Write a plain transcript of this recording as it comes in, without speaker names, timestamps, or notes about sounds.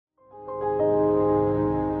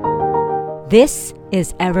This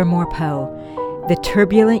is Evermore Poe, the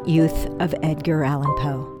turbulent youth of Edgar Allan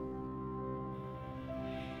Poe.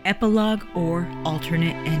 Epilogue or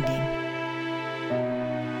alternate ending.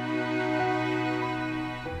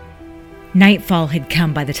 Nightfall had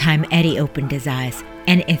come by the time Eddie opened his eyes,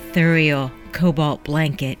 an ethereal cobalt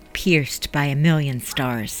blanket pierced by a million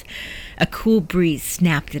stars. A cool breeze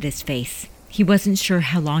snapped at his face. He wasn't sure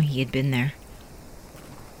how long he had been there.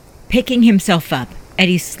 Picking himself up,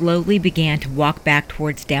 Eddie slowly began to walk back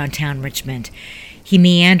towards downtown Richmond. He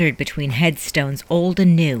meandered between headstones old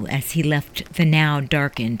and new as he left the now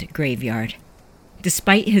darkened graveyard.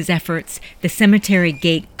 Despite his efforts, the cemetery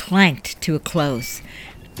gate clanked to a close.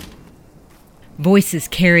 Voices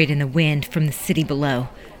carried in the wind from the city below.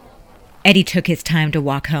 Eddie took his time to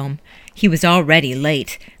walk home. He was already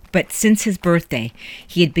late, but since his birthday,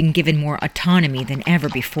 he had been given more autonomy than ever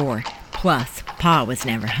before. Plus, Pa was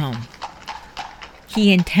never home.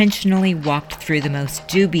 He intentionally walked through the most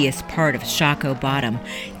dubious part of Shockoe Bottom,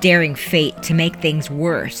 daring fate to make things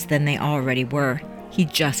worse than they already were. He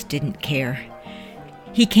just didn't care.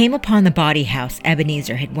 He came upon the body house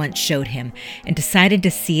Ebenezer had once showed him and decided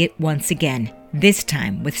to see it once again, this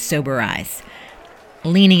time with sober eyes.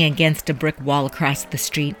 Leaning against a brick wall across the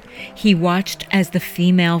street, he watched as the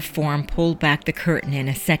female form pulled back the curtain in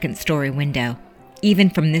a second-story window.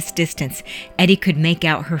 Even from this distance, Eddie could make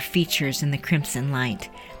out her features in the crimson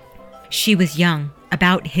light. She was young,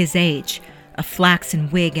 about his age. A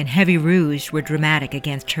flaxen wig and heavy rouge were dramatic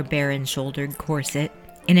against her barren-shouldered corset.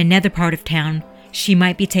 In another part of town, she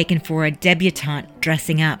might be taken for a debutante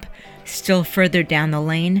dressing up. Still further down the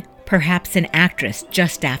lane, perhaps an actress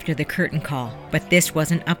just after the curtain call. But this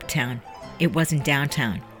wasn't uptown. It wasn't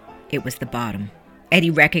downtown. It was the bottom. Eddie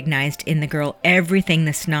recognized in the girl everything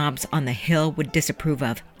the snobs on the hill would disapprove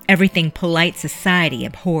of, everything polite society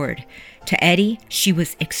abhorred. To Eddie, she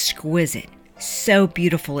was exquisite, so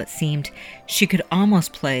beautiful it seemed she could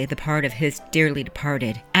almost play the part of his dearly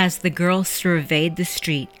departed. As the girl surveyed the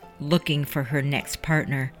street, looking for her next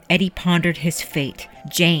partner, Eddie pondered his fate,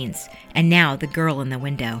 Jane's, and now the girl in the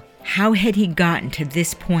window. How had he gotten to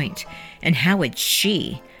this point, and how had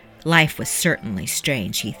she? Life was certainly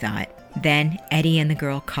strange, he thought. Then Eddie and the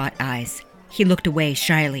girl caught eyes. He looked away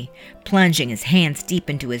shyly, plunging his hands deep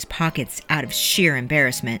into his pockets out of sheer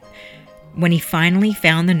embarrassment. When he finally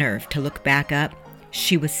found the nerve to look back up,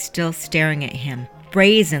 she was still staring at him,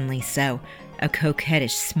 brazenly so, a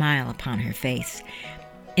coquettish smile upon her face.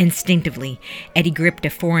 Instinctively, Eddie gripped a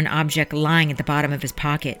foreign object lying at the bottom of his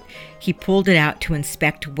pocket. He pulled it out to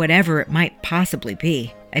inspect whatever it might possibly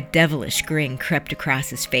be. A devilish grin crept across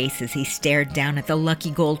his face as he stared down at the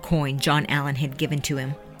lucky gold coin John Allen had given to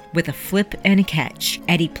him. With a flip and a catch,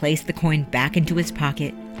 Eddie placed the coin back into his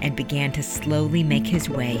pocket and began to slowly make his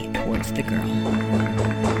way towards the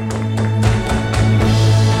girl.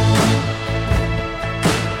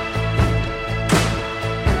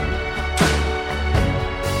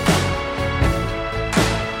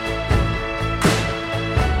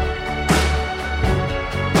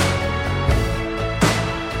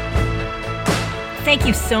 Thank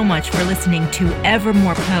you so much for listening to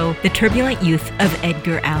Evermore Poe, the turbulent youth of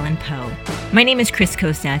Edgar Allan Poe. My name is Chris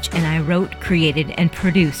Kosach, and I wrote, created, and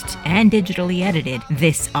produced, and digitally edited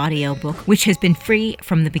this audiobook, which has been free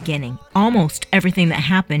from the beginning. Almost everything that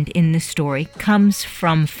happened in this story comes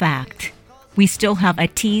from fact. We still have a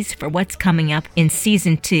tease for what's coming up in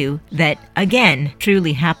Season 2 that, again,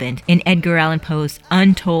 truly happened in Edgar Allan Poe's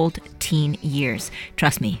untold teen years.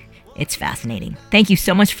 Trust me. It's fascinating. Thank you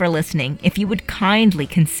so much for listening. If you would kindly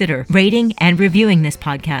consider rating and reviewing this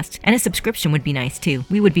podcast, and a subscription would be nice too.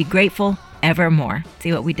 We would be grateful evermore.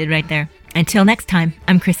 See what we did right there? Until next time,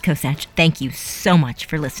 I'm Chris Kosach. Thank you so much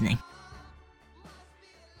for listening.